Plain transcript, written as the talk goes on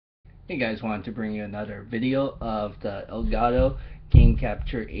Hey guys, wanted to bring you another video of the Elgato Game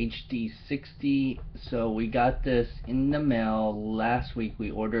Capture HD60. So we got this in the mail last week.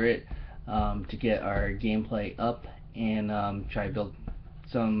 We ordered it to get our gameplay up and try to build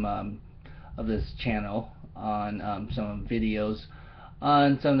some of this channel on some videos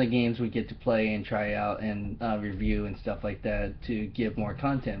on some of the games we get to play and try out and review and stuff like that to give more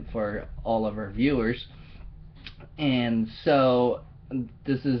content for all of our viewers. And so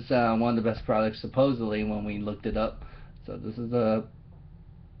this is one of the best products supposedly when we looked it up. So this is the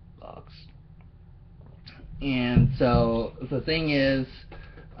box. And so the thing is,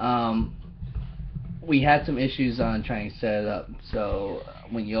 we had some issues on trying to set it up. So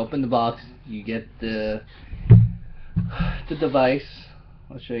when you open the box, you get the device.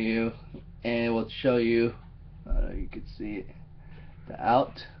 I'll show you, and it will show you. You can see it. The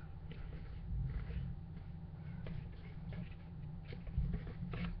out.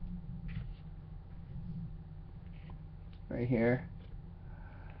 Right here,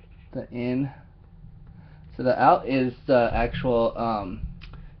 the in. So the out is the actual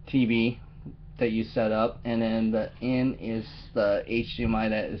TV that you set up, and then the in is the HDMI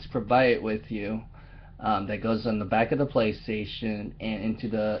that is provided with you, that goes on the back of the PlayStation and into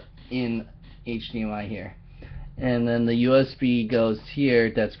the in HDMI here. And then the USB goes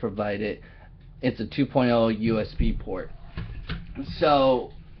here, that's provided. It's a 2.0 USB port.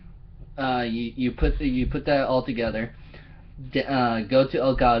 So you put that all together. Go to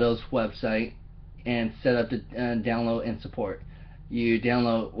Elgato's website and set up the download and support. You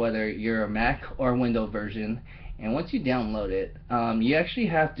download whether you're a Mac or Windows version, and once you download it, you actually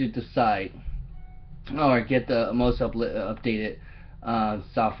have to decide or get the most updated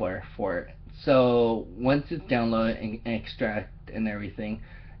software for it. So once it's downloaded and extract and everything,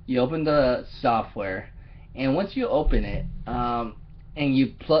 you open the software, and once you open it, and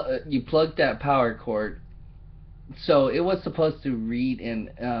you plug that power cord. So it was supposed to read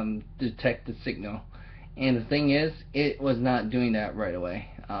and detect the signal, and the thing is, it was not doing that right away,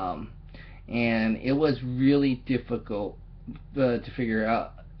 and it was really difficult to figure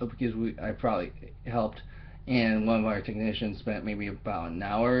out, because I probably helped, and one of our technicians spent maybe about an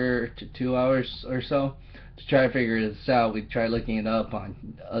hour to 2 hours or so to try to figure this out. We tried looking it up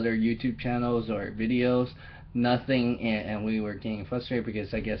on other YouTube channels or videos, nothing, and we were getting frustrated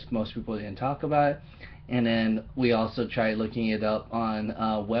because I guess most people didn't talk about it. And then we also tried looking it up on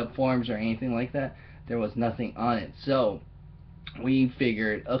web forums or anything like that. There was nothing on it. So we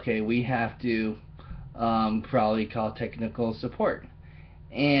figured, okay, we have to probably call technical support.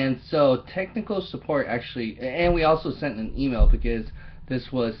 And so technical support actually, and we also sent an email because this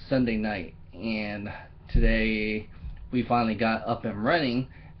was Sunday night, and today we finally got up and running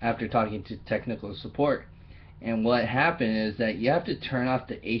after talking to technical support. And what happened is that you have to turn off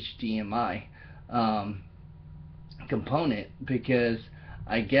the HDMI component, because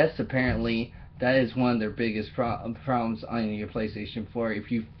I guess apparently that is one of their biggest problems on your PlayStation 4.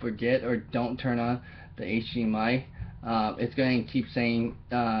 If you forget or don't turn on the HDMI, it's going to keep saying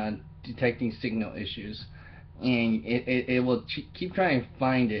detecting signal issues, and it will keep trying to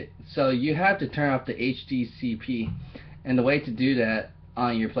find it. So you have to turn off the HDCP, and the way to do that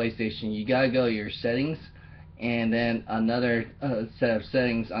on your PlayStation, you gotta go to your settings, and then another set of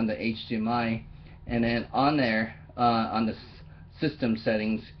settings on the HDMI, and then on there, on the system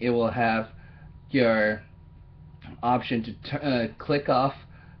settings, it will have your option to click off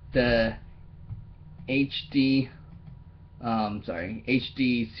the HDCP.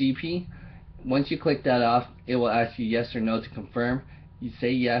 Once you click that off, it will ask you yes or no to confirm. You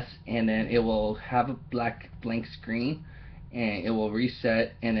say yes, and then it will have a blank screen, and it will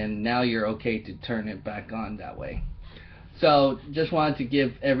reset, and then now you're okay to turn it back on that way. So just wanted to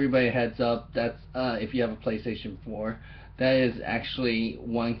give everybody a heads up. That's if you have a PlayStation 4, that is actually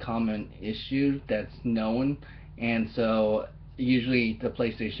one common issue that's known, and so usually the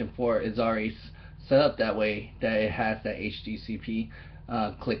PlayStation 4 is already set up that way that it has that HDCP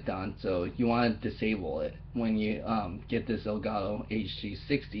clicked on. So you want to disable it when you get this Elgato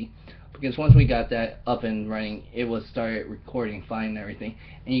HD60, because once we got that up and running, it will start recording fine and everything.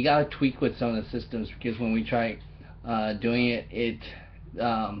 And you gotta tweak with some of the systems, because when we try doing it,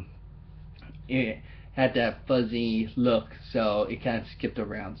 it had that fuzzy look, so it kind of skipped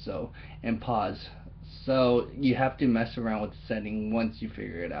around, so, and pause. So you have to mess around with the setting once you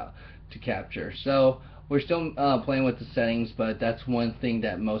figure it out to capture. So we're still playing with the settings, but that's one thing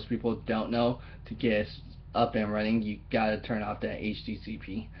that most people don't know. To get up and running, you gotta turn off that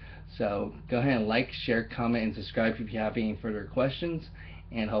HDCP. So go ahead and like, share, comment, and subscribe if you have any further questions,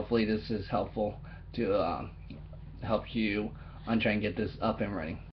 and hopefully this is helpful to help you on trying to get this up and running.